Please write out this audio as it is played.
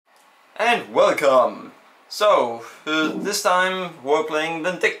And welcome! So, this time we're playing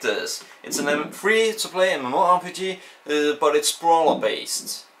Vindictus. It's a free to play MMORPG, but it's brawler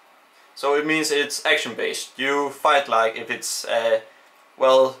based. So it means it's action based. You fight like if it's, hack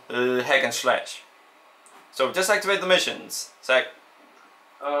and slash. So just activate the missions. Zach.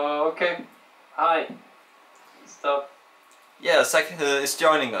 Okay. Hi. Stop. Yeah, Zach is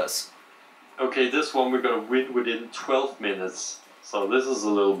joining us. Okay, this one we're gonna win within 12 minutes. So this is a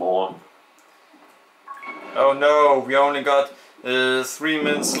little more. Oh no, we only got 3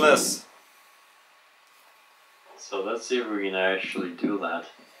 minutes less. So let's see if we can actually do that.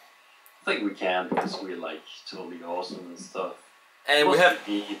 I think we can because we're like totally awesome and stuff. And we have...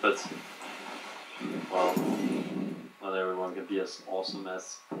 but well, not everyone can be as awesome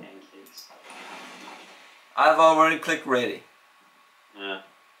as pancakes. I've already clicked ready. Yeah.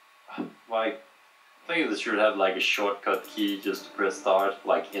 Like, I think they should have like a shortcut key just to press start,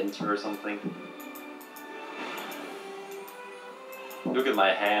 like enter or something. Look at my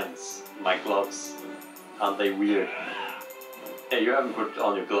hands, my gloves. Aren't they weird? Hey, you haven't put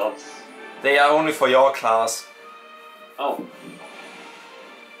on your gloves. They are only for your class. Oh.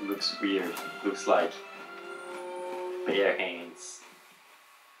 Looks weird. Looks like bare hands.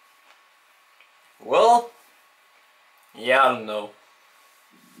 Well, yeah, I don't know.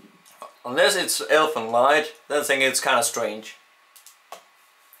 Unless it's elf and light, then I think it's kind of strange.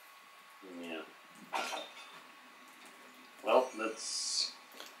 Yeah. Well, let's...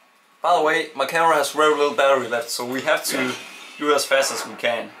 By the way, my camera has very little battery left, so we have to do as fast as we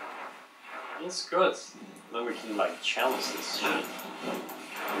can. It's good. Then we can like challenge this shit.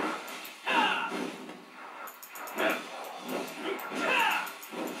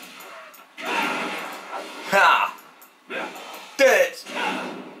 Ha! Dead!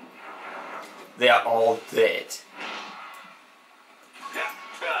 They are all dead.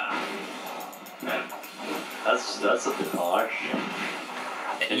 That's a bit harsh.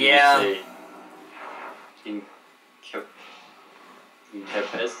 Can yeah. You say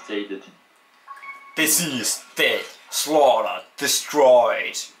incapacitated. Diseased, dead, slaughtered,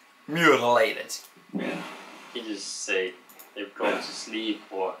 destroyed, mutilated. Yeah. You just say they've gone to sleep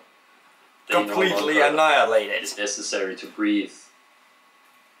or they completely no annihilated. It's necessary to breathe.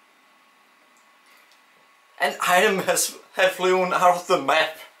 An item have flown out of the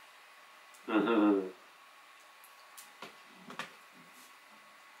map.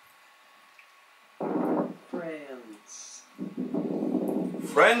 Friends.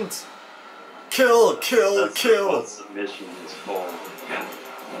 Friend? Kill, kill, That's kill. What the mission is called.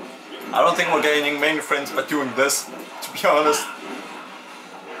 I don't think we're gaining many friends by doing this, to be honest.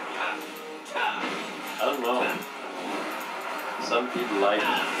 I don't know. Some people like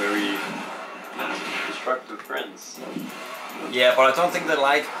very destructive friends. Yeah, but I don't think they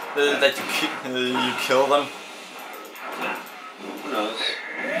like that you kill them. Who knows?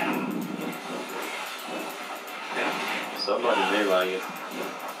 Somebody may like it.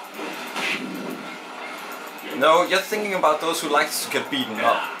 No, you're thinking about those who like to get beaten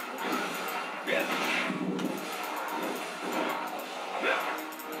up.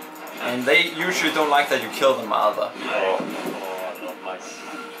 And they usually don't like that you kill them either. Oh, I don't like that.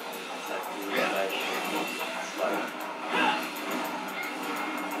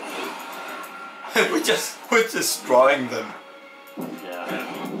 We're destroying them. Yeah.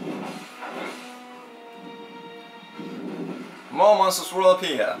 More monsters will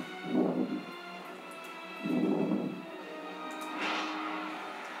appear.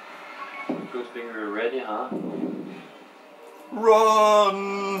 Good thing we're ready, huh?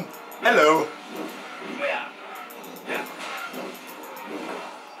 Run! Hello.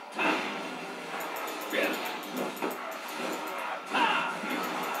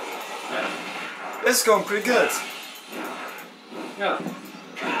 It's going pretty good. Yeah.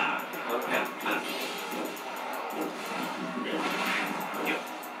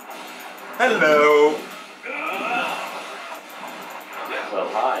 Hello. Well,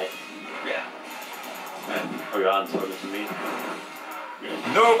 hi. Oh, you aren't talking to me?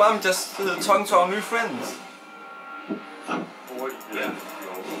 Nope, I'm just talking to our new friends.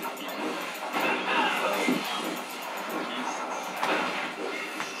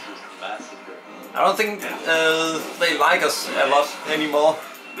 I don't think they like us a lot anymore.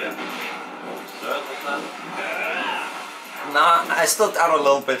 Nah, I still doubt a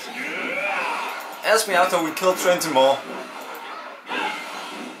little bit. Ask me after we kill 20 more.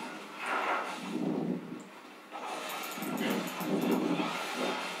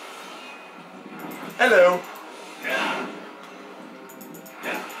 Hello.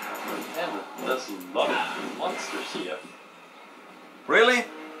 Damn it, there's a lot of monsters here. Really?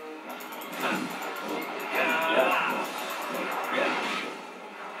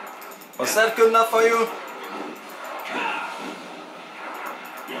 Is that good enough for you?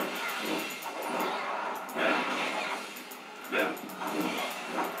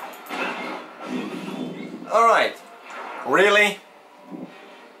 Alright. Really?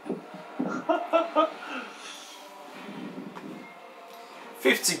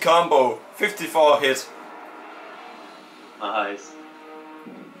 $50 combo, 54 hit. Nice.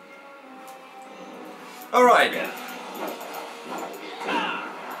 Alright.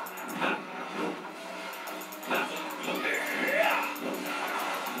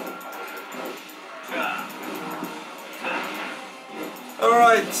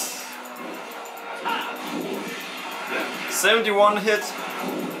 Alright. 71 hit.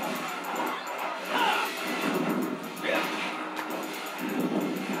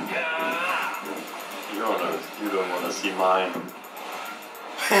 You don't wanna see mine.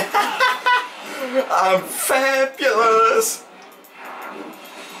 I'm fabulous!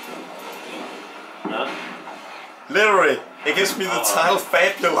 Huh? Literally, it gives me the title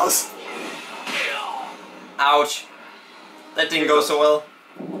fabulous. Ouch. That didn't go so well.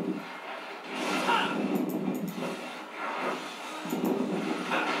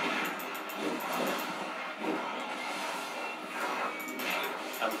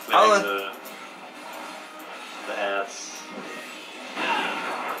 I'm playing the ads.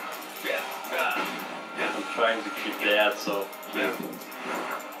 I'm trying to keep the ads off.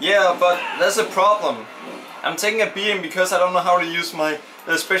 Yeah, but there's a problem. I'm taking a beating because I don't know how to use my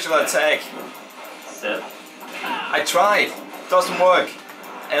special attack. Set. I tried, doesn't work.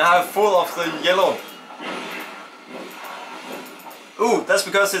 And I have full of the yellow. Ooh, that's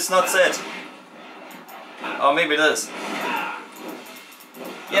because it's not set. Or maybe it is.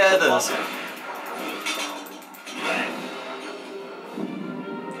 Yeah, it is.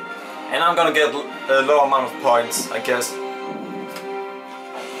 And I'm gonna get a low amount of points, I guess.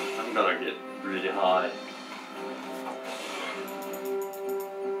 I'm gonna get really high.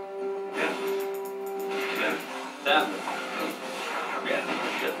 Damn it.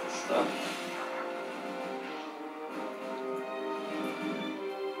 Get the stuff.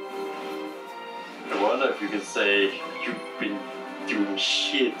 I wonder if you can say you've been doing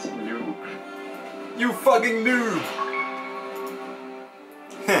shit, noob. You fucking noob!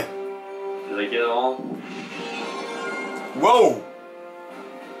 Did I get all? Whoa!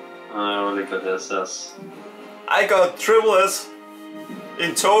 I only got SS. I got triple S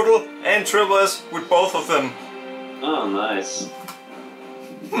in total and triple S with both of them. Oh, nice.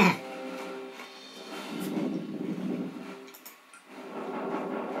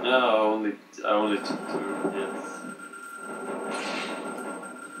 No, I only took 2 hits.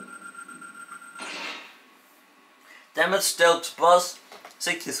 Damage dealt to boss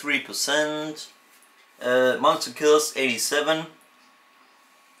 63%. Monster kills 87. Nice.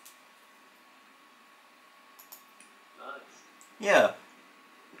 Yeah.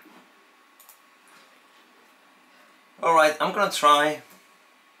 Alright, I'm gonna try.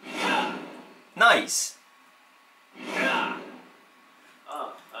 Nice!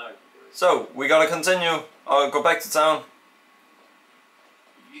 Oh, okay. So, we gotta continue, or go back to town.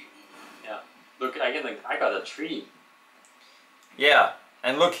 Yeah. Look, I got a tree. Yeah,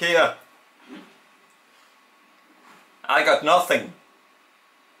 and look here. I got nothing.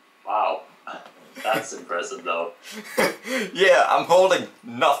 Wow. That's impressive though. Yeah, I'm holding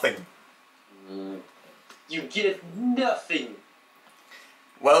nothing. You get nothing!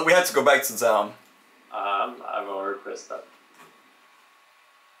 Well, we had to go back to town. I will request that.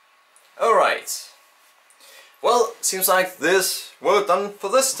 Alright. Well, seems like we're done for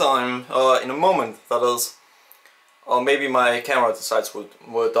this time. In a moment, that is. Or maybe my camera decides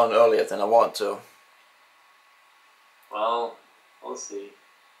we're done earlier than I want to. Well, we'll see.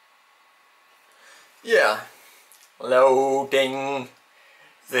 Yeah. Loading.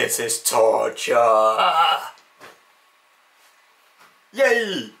 This is torture.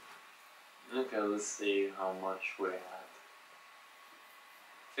 Yay! Okay, let's see how much we're at.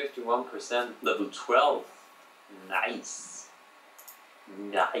 51%, level 12. Nice.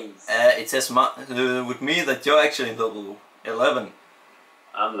 Nice. It says with me that you're actually level 11.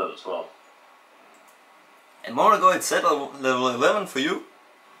 I'm level 12. And a moment ago it said level 11 for you.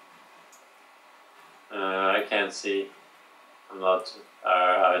 I can't see. I'm not.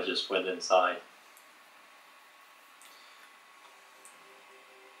 I just went inside.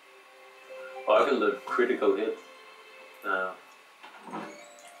 Oh, I can live critical hit now.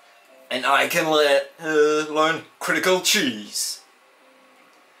 And I can learn critical cheese.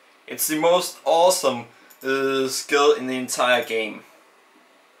 It's the most awesome skill in the entire game.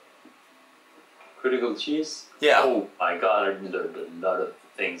 Critical cheese? Yeah. Oh my god, I learned a lot of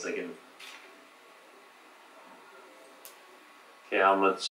things I can... Okay, how much